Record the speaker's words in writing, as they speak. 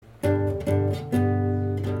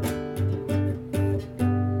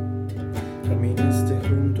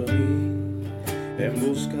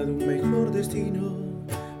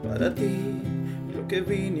que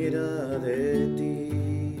viniera de ti,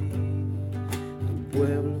 tu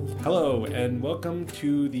pueblo. Hello, and welcome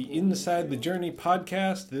to the Inside the Journey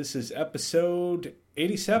podcast. This is episode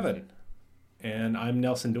 87, and I'm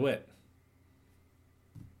Nelson DeWitt.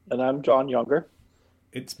 And I'm John Younger.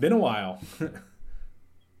 It's been a while.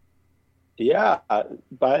 Yeah,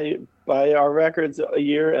 by our records, a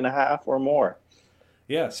year and a half or more.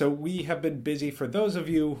 Yeah, so we have been busy. For those of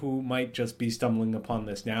you who might just be stumbling upon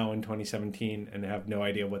this now in 2017 and have no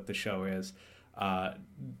idea what the show is,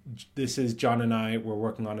 this is John and I. We're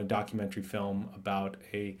working on a documentary film about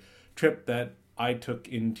a trip that I took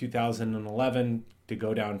in 2011 to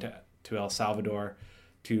go down to El Salvador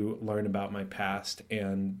to learn about my past.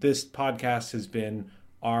 And this podcast has been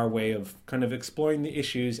our way of kind of exploring the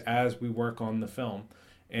issues as we work on the film.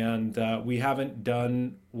 And we haven't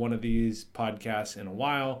done one of these podcasts in a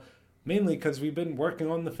while, mainly because we've been working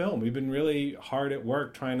on the film. We've been really hard at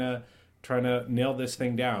work trying to nail this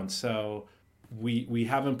thing down. So we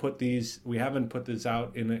haven't put this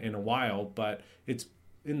out in a while, but it's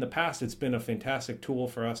in the past it's been a fantastic tool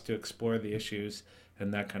for us to explore the issues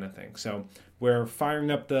and that kind of thing. So we're firing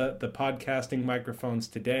up the podcasting microphones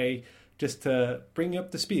today, just to bring you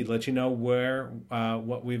up to speed, let you know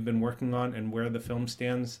what we've been working on and where the film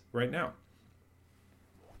stands right now.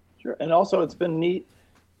 Sure. And also it's been neat,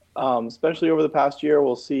 especially over the past year,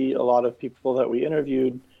 we'll see a lot of people that we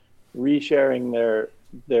interviewed resharing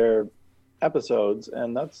their episodes,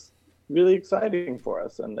 and that's really exciting for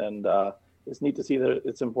us. And it's neat to see that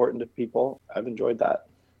it's important to people. I've enjoyed that.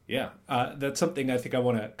 Yeah, that's something I think I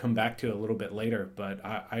want to come back to a little bit later, but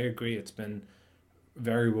I agree. It's been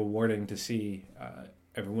very rewarding to see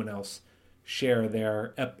everyone else share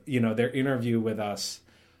their interview with us.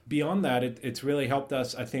 Beyond that, it's really helped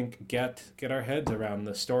us, I think, get our heads around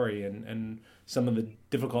the story and some of the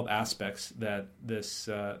difficult aspects that this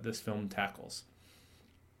film tackles.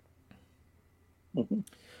 Mm-hmm.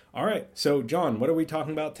 All right, so John, what are we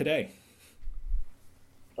talking about today?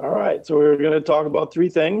 All right, so we're going to talk about three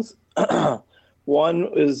things. One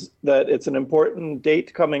is that it's an important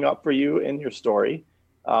date coming up for you in your story.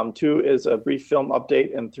 Two is a brief film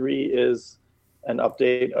update, and three is an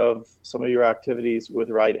update of some of your activities with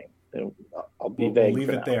writing. And I'll be vague. We'll leave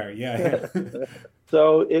it there. Yeah.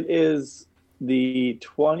 So it is the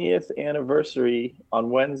 20th anniversary on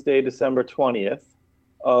Wednesday, December 20th,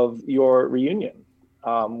 of your reunion,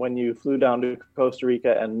 when you flew down to Costa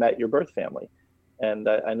Rica and met your birth family. And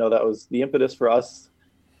I know that was the impetus for us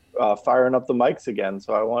firing up the mics again.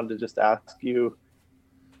 So I wanted to just ask you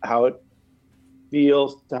how it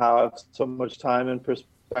feels to have so much time and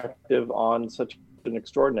perspective on such an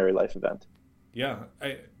extraordinary life event. Yeah,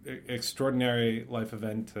 extraordinary life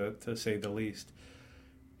event to say the least.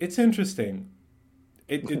 It's interesting.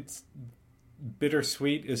 It's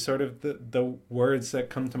bittersweet is sort of the words that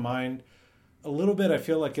come to mind. A little bit, I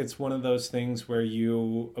feel like it's one of those things where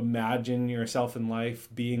you imagine yourself in life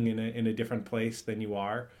being in a different place than you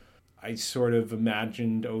are. I sort of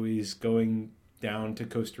imagined always going down to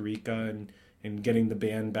Costa Rica and getting the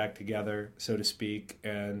band back together, so to speak.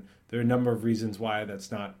 And there are a number of reasons why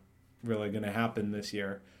that's not really going to happen this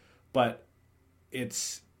year. But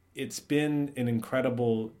it's been an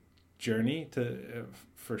incredible journey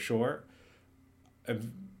for sure.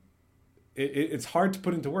 It's hard to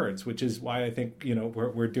put into words, which is why I think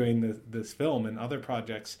we're doing this film and other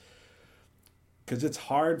projects, because it's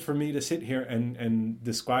hard for me to sit here and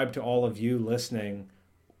describe to all of you listening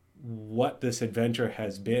what this adventure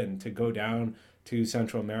has been, to go down to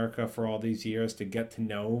Central America for all these years, to get to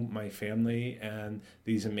know my family and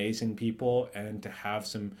these amazing people, and to have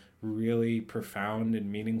some really profound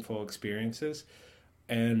and meaningful experiences.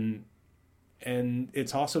 And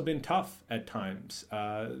it's also been tough at times.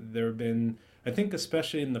 There have been, I think,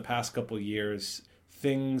 especially in the past couple of years,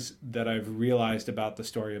 things that I've realized about the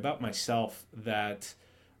story, about myself, that,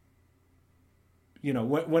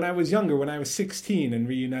 when I was younger, when I was 16 and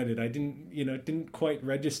reunited, I didn't quite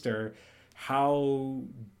register how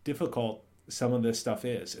difficult some of this stuff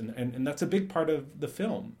is. And that's a big part of the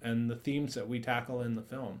film and the themes that we tackle in the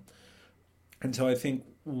film. And so I think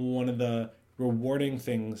one of the rewarding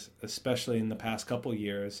things, especially in the past couple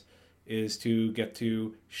years, is to get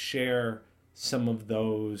to share some of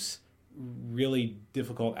those really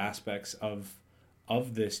difficult aspects of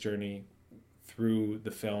this journey through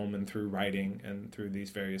the film and through writing and through these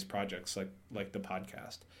various projects like the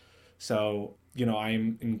podcast. So,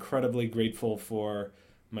 I'm incredibly grateful for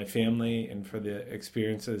my family and for the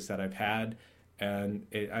experiences that I've had. And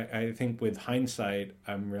I think with hindsight,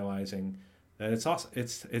 I'm realizing that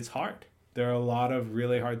it's hard. There are a lot of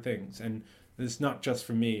really hard things, and it's not just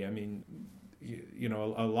for me. I mean,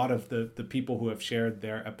 a lot of the people who have shared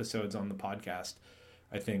their episodes on the podcast,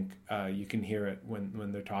 I think you can hear it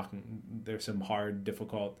when they're talking. There's some hard,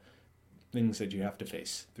 difficult things that you have to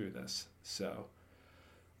face through this. So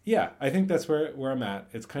yeah, I think that's where I'm at.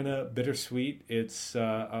 It's kind of bittersweet. It's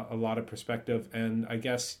a lot of perspective, and I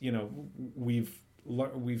guess we've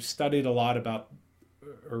studied a lot about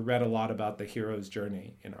or read a lot about the hero's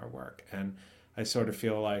journey in our work, and I sort of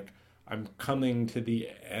feel like I'm coming to the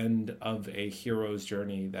end of a hero's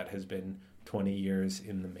journey that has been 20 years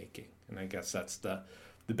in the making, and I guess that's the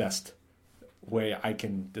best way I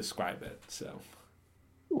can describe it. So.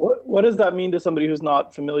 What does that mean to somebody who's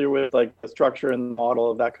not familiar with like the structure and model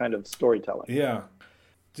of that kind of storytelling? Yeah,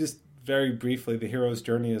 just very briefly, the hero's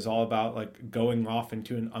journey is all about like going off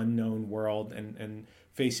into an unknown world and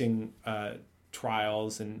facing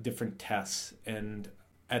trials and different tests. And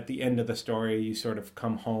at the end of the story, you sort of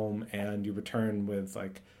come home and you return with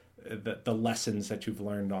like the lessons that you've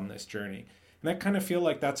learned on this journey. And I kind of feel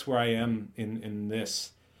like that's where I am in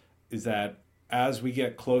this, is that as we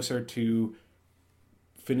get closer to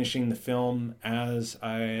finishing the film, as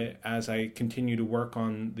I continue to work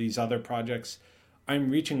on these other projects,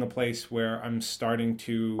 I'm reaching a place where I'm starting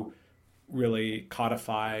to really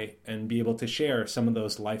codify and be able to share some of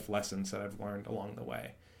those life lessons that I've learned along the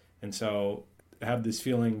way. And so I have this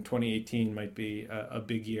feeling 2018 might be a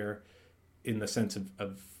big year in the sense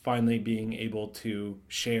of finally being able to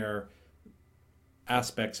share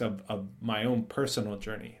aspects of my own personal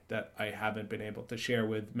journey that I haven't been able to share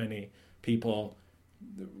with many people,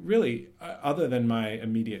 really, other than my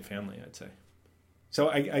immediate family, I'd say. So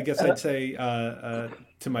I guess I'd say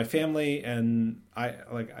to my family, and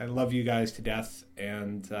I love you guys to death,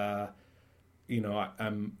 and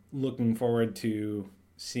I'm looking forward to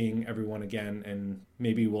seeing everyone again, and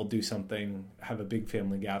maybe we'll do something, have a big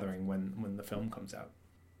family gathering when the film comes out.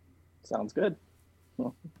 Sounds good.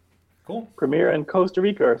 Cool. Premiere in Costa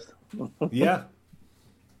Rica. Yeah.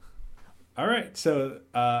 All right, so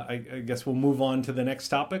I guess we'll move on to the next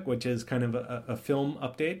topic, which is kind of a film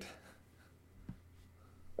update.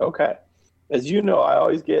 Okay. As you know,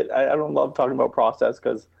 I don't love talking about process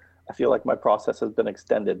because I feel like my process has been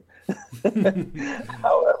extended.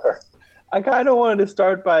 However, I kind of wanted to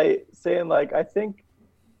start by saying, like, I think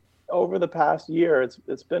over the past year,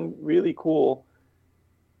 it's been really cool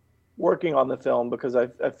working on the film because I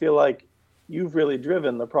feel like you've really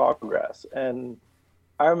driven the progress. And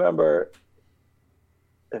I remember,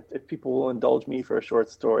 if people will indulge me for a short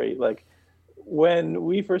story, like when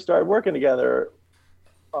we first started working together,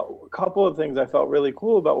 a couple of things I felt really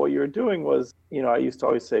cool about what you were doing was, I used to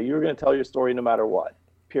always say, you were going to tell your story no matter what,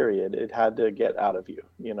 period. It had to get out of you,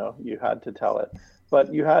 you had to tell it.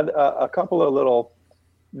 But you had a couple of little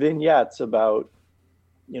vignettes about,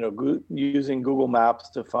 using Google Maps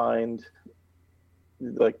to find,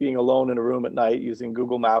 like being alone in a room at night, using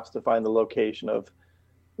Google Maps to find the location of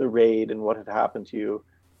the raid and what had happened to you,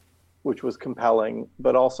 which was compelling.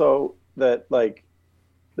 But also that, like,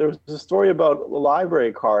 there was a story about the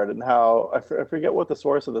library card and how, I forget what the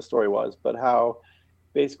source of the story was, but how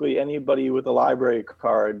basically anybody with a library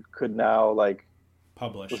card could now, like,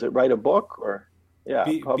 publish. Was it write a book or, yeah,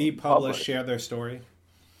 be published, share their story.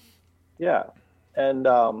 Yeah, and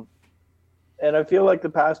I feel like the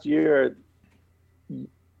past year,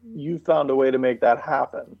 you found a way to make that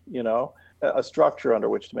happen. A structure under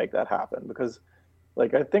which to make that happen. Because,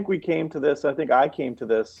 like, I think I came to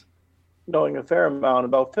this knowing a fair amount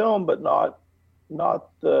about film, but not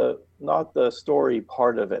the story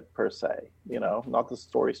part of it per se, not the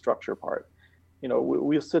story structure part.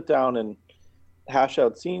 We'll sit down and hash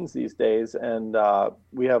out scenes these days, and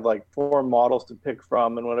we have like 4 models to pick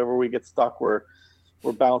from, and whenever we get stuck, we're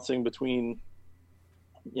bouncing between,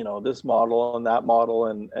 this model and that model,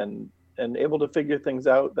 and able to figure things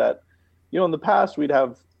out that, in the past we'd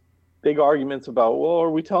have big arguments about, well, are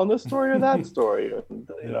we telling this story or that story? And,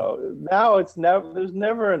 now there's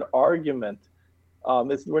never an argument.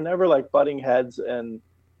 We're never like butting heads, and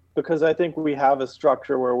because I think we have a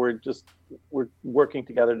structure where we're working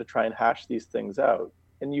together to try and hash these things out,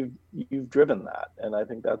 and you've driven that, and I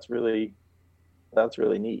think that's really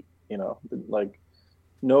neat. Like,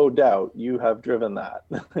 no doubt you have driven that,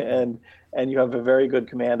 and you have a very good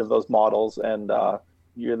command of those models, and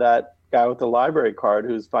you're that guy with the library card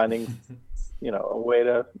who's finding, a way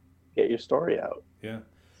to get your story out. Yeah.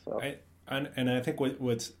 So. I think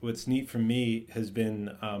what's neat for me has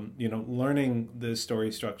been, learning the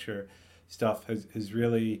story structure stuff has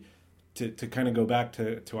really, to kind of go back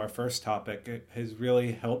to our first topic, it has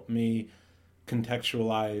really helped me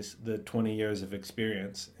contextualize the 20 years of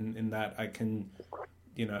experience in that I can,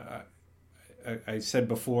 I said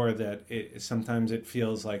before that sometimes it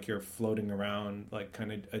feels like you're floating around, like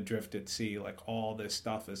kind of adrift at sea, like all this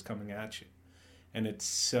stuff is coming at you. And it's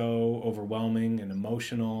so overwhelming and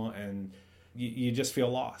emotional, and you just feel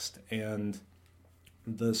lost. And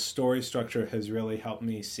the story structure has really helped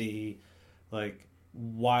me see, like,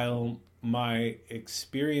 while my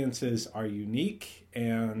experiences are unique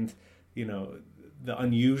and, you know, the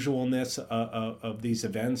unusualness of these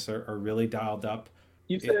events are really dialed up.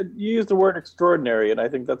 You used the word extraordinary, and I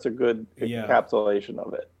think that's a good encapsulation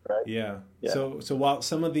of it, right? Yeah. So while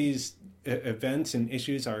some of these events and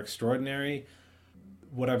issues are extraordinary,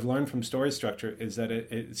 what I've learned from story structure is that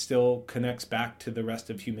it still connects back to the rest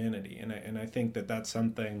of humanity, and I think that that's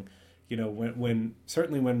something, you know, when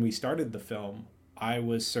certainly when we started the film, I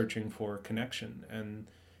was searching for connection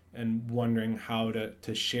and wondering how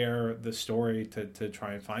to share the story to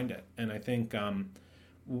try and find it. And I think,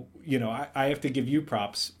 you know, I have to give you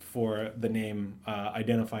props for the name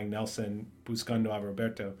identifying Nelson Buscando a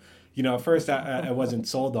Roberto. You know, at first I wasn't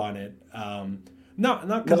sold on it.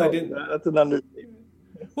 Not because I didn't. That's an understatement.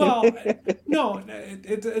 Well, no,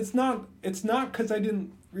 it's not because I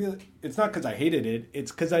didn't really. It's not because I hated it.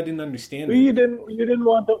 It's because I didn't understand it. You didn't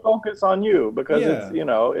want to focus on you because it's, you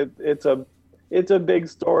know, it's a big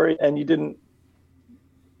story, and you didn't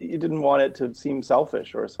want it to seem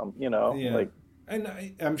selfish or something, you know, like. And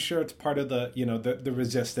I'm sure it's part of the, you know, the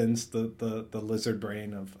resistance, the lizard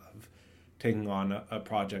brain of taking on a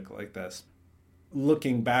project like this.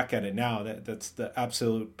 Looking back at it now, that's the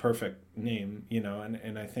absolute perfect name, you know,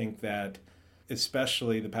 and I think that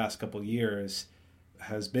especially the past couple of years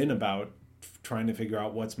has been about trying to figure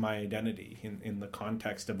out what's my identity in the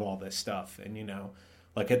context of all this stuff. And, you know,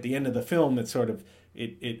 like at the end of the film, it's sort of,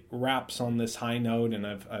 it wraps on this high note, and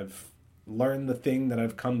I've learned the thing that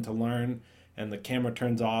I've come to learn, and the camera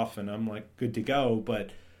turns off and I'm like good to go. But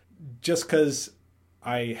just because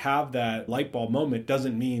I have that light bulb moment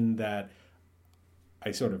doesn't mean that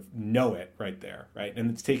I sort of know it right there, right? And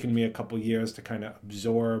it's taken me a couple years to kind of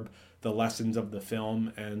absorb the lessons of the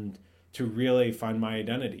film and to really find my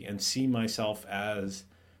identity and see myself as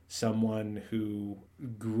someone who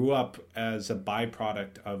grew up as a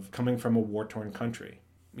byproduct of coming from a war-torn country,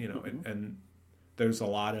 you know, and there's a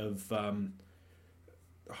lot of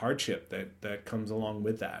hardship that comes along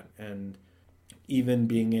with that, and even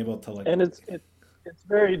being able to like. And it's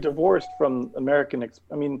very divorced from American.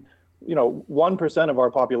 I mean, you know, 1% of our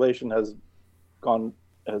population has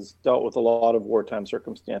dealt with a lot of wartime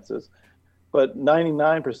circumstances, but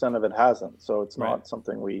 99% of it hasn't. So it's not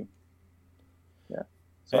something we. Yeah,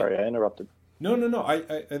 sorry, I interrupted. No.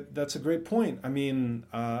 I that's a great point. I mean,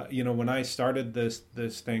 you know, when I started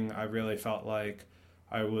this thing, I really felt like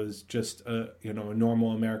I was just a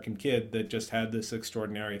normal American kid that just had this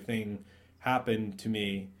extraordinary thing happen to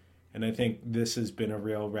me, and I think this has been a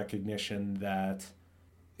real recognition that,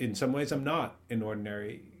 in some ways, I'm not an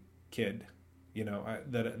ordinary kid. You know,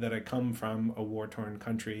 that I come from a war-torn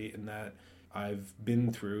country, and that I've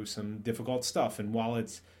been through some difficult stuff. And while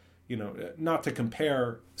it's, you know, not to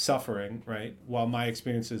compare suffering, right? While my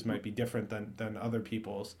experiences might be different than other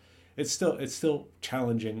people's, it's still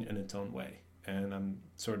challenging in its own way. And I'm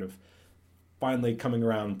sort of finally coming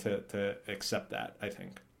around to accept that, I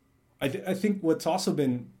think. I think what's also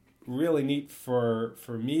been really neat for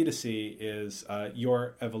me to see is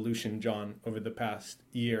your evolution, John, over the past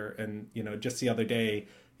year. And, you know, just the other day,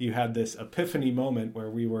 you had this epiphany moment where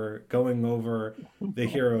we were going over the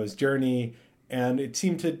hero's journey, and it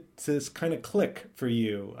seemed to kind of click for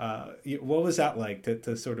you. What was that like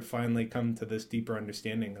to sort of finally come to this deeper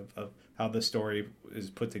understanding of how the story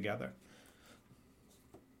is put together?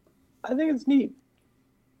 I think it's neat.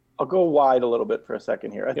 I'll go wide a little bit for a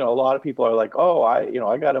second here. You know, a lot of people are like, oh,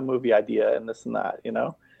 I got a movie idea and this and that, you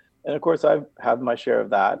know? And of course I've had my share of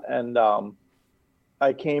that. And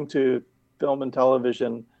I came to film and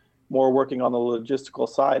television more working on the logistical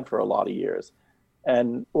side for a lot of years.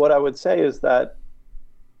 And what I would say is that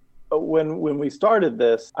when we started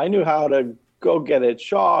this, I knew how to go get it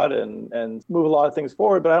shot and move a lot of things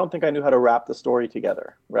forward, but I don't think I knew how to wrap the story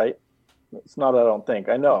together, right? It's not, I don't think.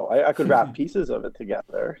 I know. I could wrap pieces of it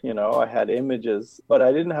together. You know, I had images, but I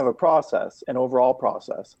didn't have a process, an overall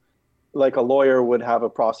process. Like a lawyer would have a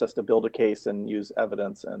process to build a case and use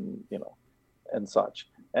evidence and, you know, and such.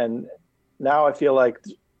 And now I feel like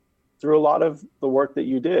through a lot of the work that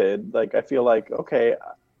you did, like, I feel like, okay,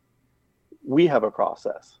 we have a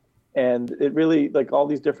process. And it really, like, all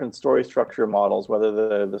these different story structure models,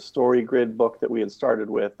 whether the story grid book that we had started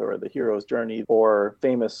with, or the hero's journey, or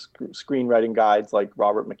famous screenwriting guides like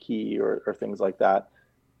Robert McKee or things like that,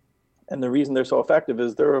 And the reason they're so effective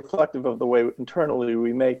is they're reflective of the way internally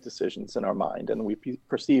we make decisions in our mind and we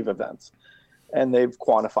perceive events. And they've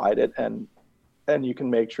quantified it, and you can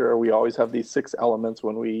make sure we always have these 6 elements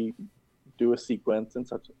when we do a sequence and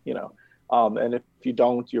such, you know. And if you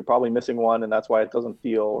don't, you're probably missing one, and that's why it doesn't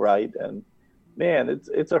feel right. And man,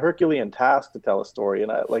 it's a Herculean task to tell a story,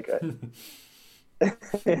 and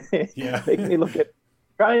Yeah. makes me look at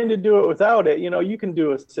trying to do it without it. You know, you can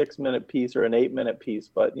do a 6-minute piece or an 8-minute piece,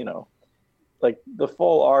 but you know, like the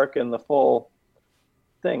full arc and the full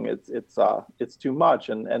thing, it's too much.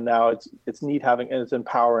 And now it's neat having, and it's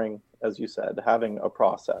empowering, as you said, having a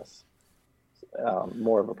process,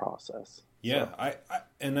 more of a process. Yeah,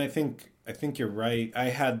 So. I think you're right. I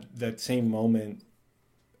had that same moment,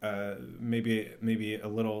 maybe a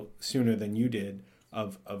little sooner than you did,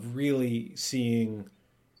 of really seeing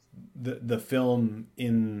the film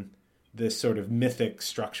in this sort of mythic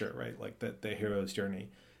structure, right? Like the hero's journey,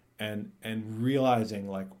 and realizing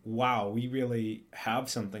like, wow, we really have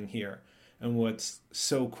something here. And what's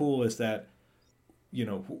so cool is that, you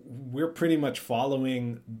know, we're pretty much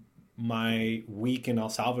following my week in El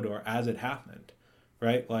Salvador as it happened,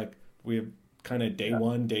 right? Like we're kind of day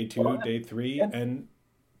 1, day 2, day 3, and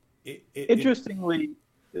interestingly,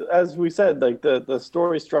 as we said, like the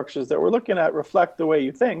story structures that we're looking at reflect the way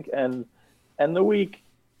you think, and the week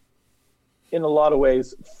in a lot of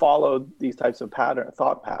ways followed these types of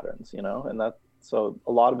thought patterns, you know, and that, so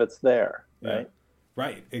a lot of it's there, right? Yeah.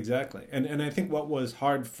 Right, exactly. And I think what was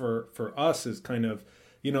hard for us is kind of,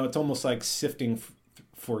 you know, it's almost like sifting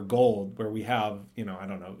for gold, where we have, you know, I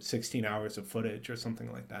don't know, 16 hours of footage or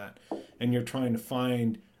something like that, and you're trying to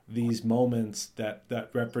find these moments that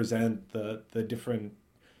represent the different,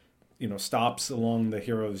 you know, stops along the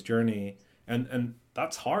hero's journey, and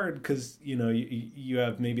that's hard because, you know, you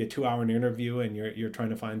have maybe a 2-hour interview and you're trying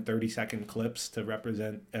to find 30-second clips to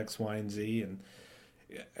represent X, Y, and Z,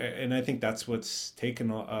 and I think that's what's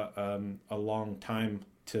taken a long time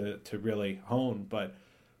to really hone. But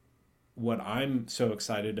what I'm so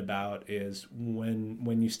excited about is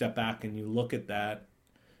when you step back and you look at that,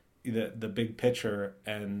 the big picture,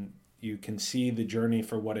 and you can see the journey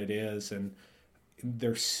for what it is, and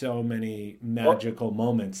there's so many magical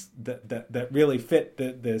moments that really fit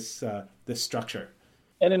this structure.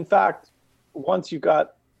 And in fact, once you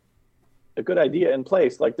got a good idea in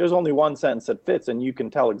place, like there's only one sentence that fits, and you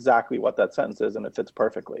can tell exactly what that sentence is, and it fits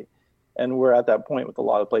perfectly. And we're at that point with a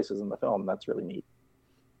lot of places in the film. That's really neat.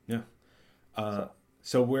 Yeah.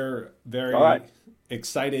 So we're very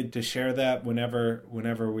excited to share that whenever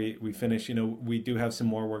we finish. You know, we do have some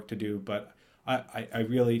more work to do, but I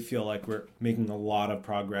really feel like we're making a lot of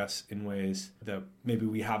progress in ways that maybe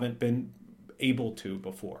we haven't been able to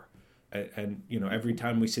before. And you know, every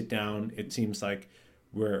time we sit down, it seems like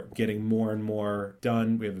we're getting more and more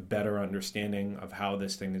done. We have a better understanding of how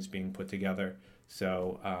this thing is being put together.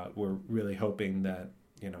 So we're really hoping that,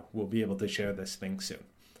 you know, we'll be able to share this thing soon.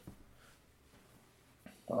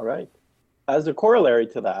 All right. As a corollary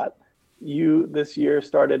to that, you this year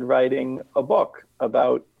started writing a book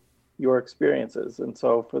about your experiences. And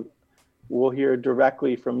so we'll hear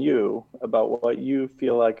directly from you about what you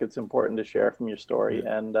feel like it's important to share from your story.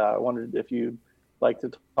 And I wondered if you'd like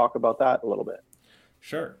to talk about that a little bit.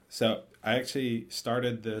 Sure. So I actually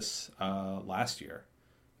started this last year.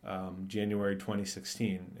 January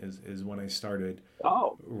 2016 is when I started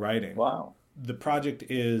writing. Wow. The project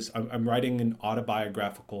is, I'm writing an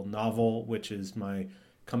autobiographical novel, which is my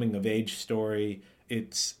coming of age story.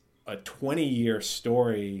 It's a 20-year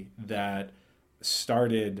story that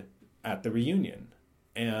started at the reunion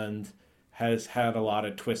and has had a lot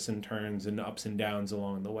of twists and turns and ups and downs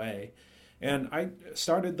along the way. And I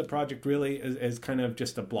started the project really as kind of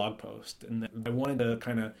just a blog post. And I wanted to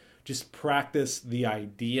kind of just practice the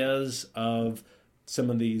ideas of some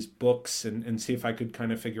of these books and see if I could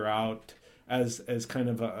kind of figure out as kind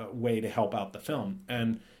of a way to help out the film.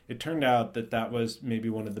 And it turned out that was maybe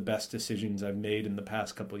one of the best decisions I've made in the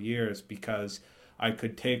past couple of years, because I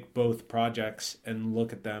could take both projects and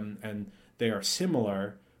look at them, and they are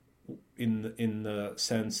similar in the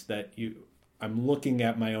sense that I'm looking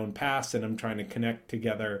at my own past and I'm trying to connect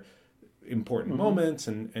together important moments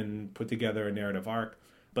and put together a narrative arc.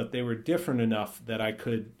 But they were different enough that I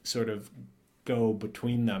could sort of go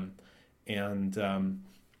between them. And,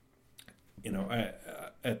 you know,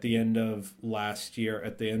 at the end of last year,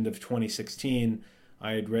 at the end of 2016,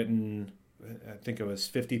 I had written, I think it was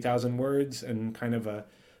 50,000 words and kind of a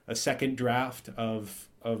second draft of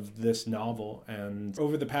this novel. And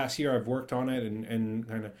over the past year, I've worked on it and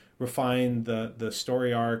kind of refined the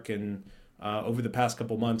story arc. And over the past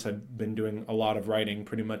couple months, I've been doing a lot of writing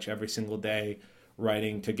pretty much every single day,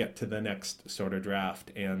 writing to get to the next sort of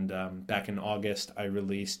draft. And back in August, I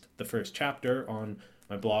released the first chapter on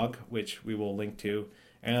my blog, which we will link to.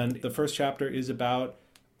 And the first chapter is about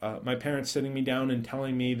my parents sitting me down and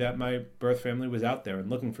telling me that my birth family was out there and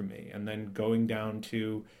looking for me, and then going down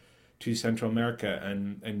to Central America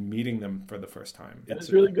and meeting them for the first time.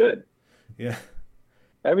 It's really good. Yeah.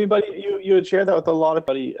 Everybody, you had shared that with a lot of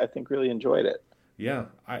people. I think really enjoyed it. Yeah,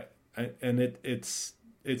 and it's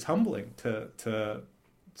humbling to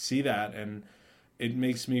see that, and it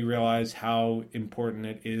makes me realize how important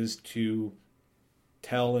it is to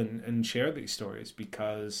tell and share these stories,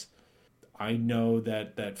 because I know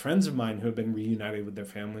that friends of mine who have been reunited with their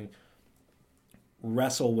family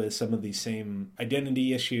wrestle with some of these same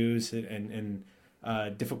identity issues and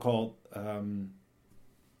difficult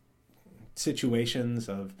situations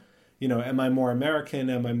of, am I more American?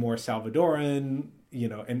 Am I more Salvadoran?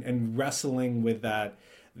 And wrestling with that,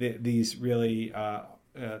 these really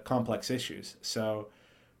complex issues. So,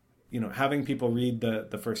 having people read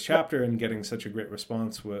the first chapter and getting such a great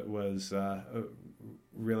response was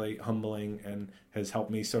really humbling, and has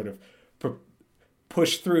helped me sort of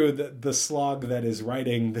push through the slog that is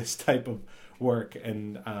writing this type of work.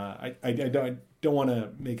 And I don't want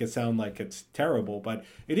to make it sound like it's terrible, but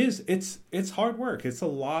it is. It's hard work. It's a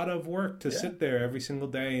lot of work to sit there every single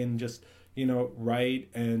day and just write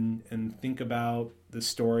and think about the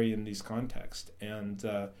story in these contexts. And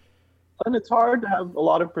it's hard to have a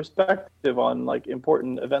lot of perspective on like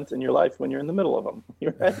important events in your life when you're in the middle of them.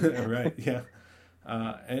 You're right. Right. Yeah.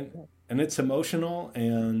 And it's emotional,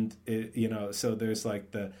 and so there's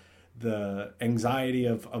like the anxiety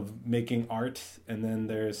of making art, and then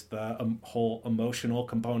there's the whole emotional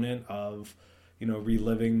component of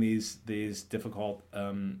reliving these difficult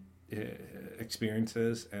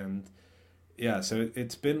experiences. And so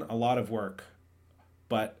it's been a lot of work,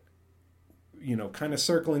 but kind of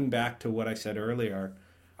circling back to what I said earlier,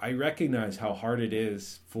 I recognize how hard it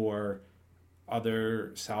is for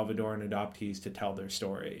other Salvadoran adoptees to tell their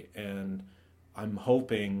story. And I'm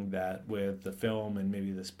hoping that with the film and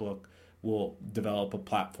maybe this book, we'll develop a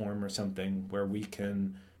platform or something where we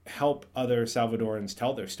can help other Salvadorans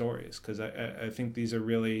tell their stories. Because I think these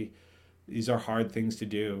are hard things to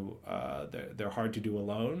do. They're hard to do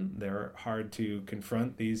alone. They're hard to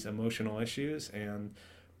confront these emotional issues,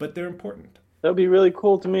 but they're important. That would be really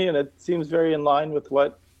cool to me, and it seems very in line with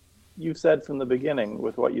what you've said from the beginning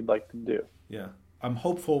with what you'd like to do. Yeah, I'm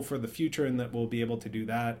hopeful for the future and that we'll be able to do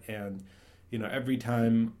that. And, every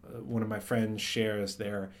time one of my friends shares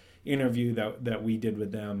their interview that we did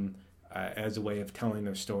with them as a way of telling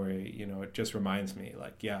their story, it just reminds me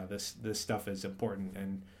this stuff is important,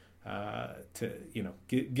 and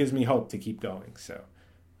gives me hope to keep going. So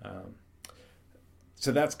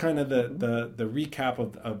that's kind of the recap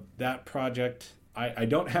of that project. I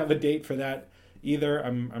don't have a date for that either.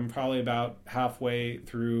 I'm probably about halfway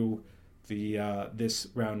through this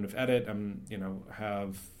round of edit.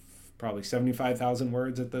 Have probably 75,000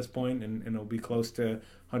 words at this point, and it'll be close to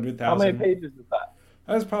 100,000. How many pages is that?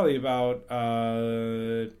 That's probably about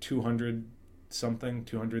 200 something,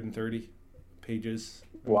 230 pages.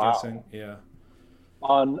 I'm guessing. Yeah.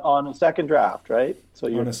 On a second draft, right? So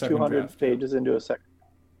you're 200 draft, pages into a second.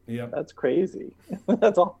 Yeah. That's crazy.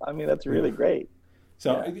 That's all. I mean, that's really great.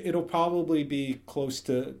 So it'll probably be close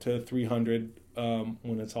to 300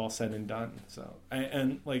 when it's all said and done. So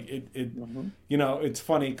it's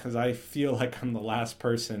funny because I feel like I'm the last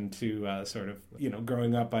person to sort of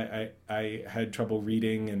growing up I had trouble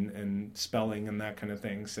reading and spelling and that kind of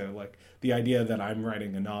thing. So like the idea that I'm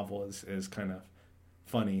writing a novel is kind of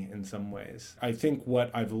funny in some ways. I think what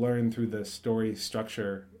I've learned through the story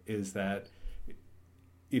structure is that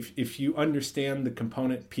if you understand the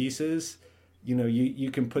component pieces,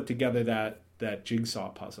 you can put together that jigsaw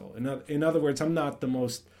puzzle. In other words, I'm not the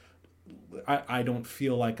most, I don't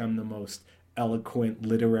feel like I'm the most eloquent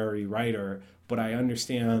literary writer, but I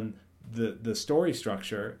understand the story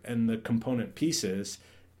structure and the component pieces,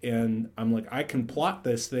 and I'm like, I can plot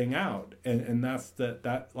this thing out, and that's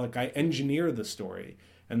that like I engineer the story,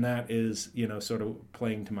 and that is sort of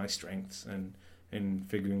playing to my strengths and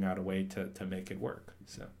figuring out a way to make it work.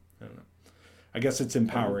 So I don't know. I guess it's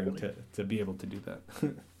empowering to be able to do that.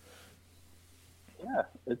 Yeah,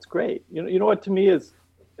 it's great. You know what to me is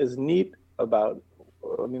neat about,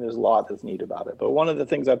 I mean, there's a lot that's neat about it, but one of the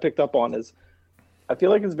things I picked up on is I feel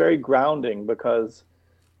like it's very grounding because,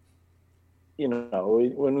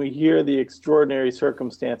 when we hear the extraordinary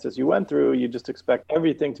circumstances you went through, you just expect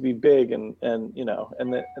everything to be big and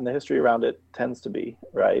the history around it tends to be,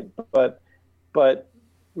 right? But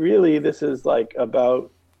really this is like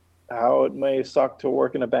about how it may suck to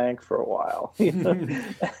work in a bank for a while,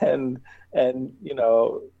 and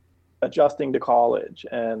adjusting to college,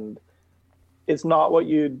 and it's not what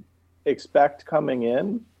you'd expect coming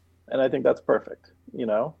in, and I think that's perfect.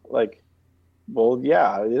 Like, well,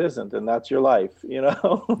 yeah, it isn't, and that's your life.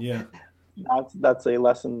 Yeah. That's a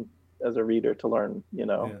lesson as a reader to learn.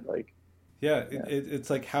 Like. Yeah, it's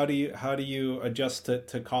like how do you adjust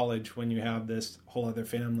to college when you have this whole other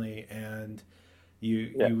family and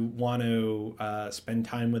you want to spend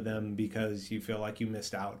time with them because you feel like you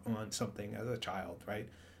missed out on something as a child, right?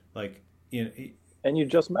 Like, and you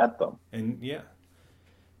just met them.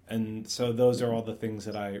 And so those are all the things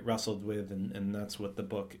that I wrestled with, and that's what the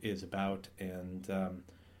book is about. And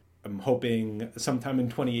I'm hoping sometime in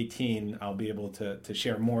 2018 I'll be able to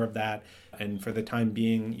share more of that. And for the time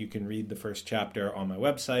being, you can read the first chapter on my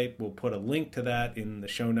website. We'll put a link to that in the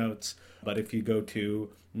show notes. But if you go to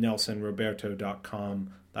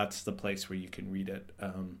nelsonroberto.com, that's the place where you can read it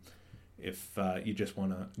if you just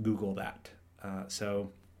want to Google that.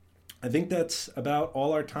 So I think that's about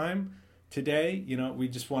all our time today. We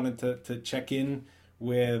just wanted to check in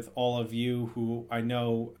with all of you who I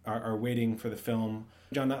know are waiting for the film.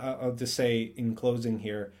 John, I'll just say in closing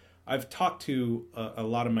here, I've talked to a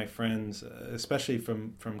lot of my friends, especially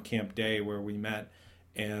from Camp Day where we met,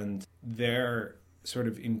 and their sort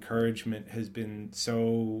of encouragement has been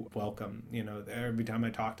so welcome. Every time I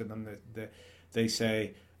talk to them, they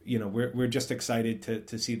say, we're just excited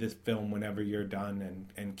to see this film whenever you're done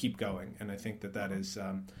and keep going. And I think that is,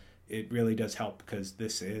 it really does help because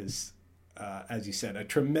this is, as you said, a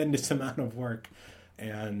tremendous amount of work.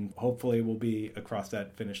 And hopefully we'll be across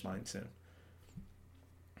that finish line soon.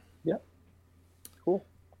 Yeah. Cool.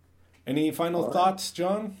 Any final thoughts,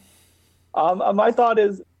 John? My thought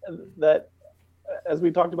is that, as we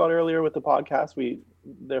talked about earlier with the podcast,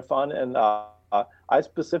 they're fun. And I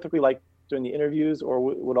specifically like doing the interviews, or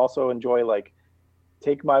would also enjoy, like,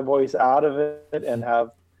 take my voice out of it and have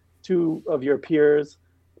two of your peers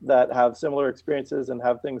that have similar experiences and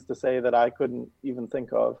have things to say that I couldn't even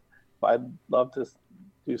think of. I'd love to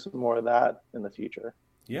do some more of that in the future.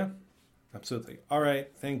 Yeah, absolutely. All right.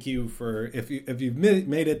 Thank you for, if you've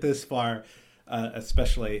made it this far,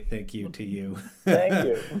 especially thank you to you. Thank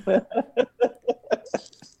you.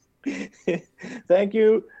 Thank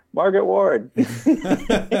you, Margaret Ward.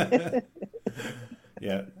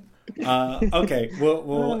 Yeah. Okay.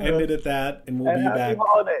 We'll end it at that, and we'll be back.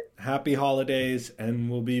 Happy holidays, and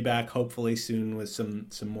we'll be back hopefully soon with some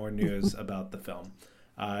more news about the film.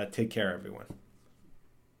 Take care, everyone.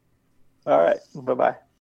 All right. Bye-bye.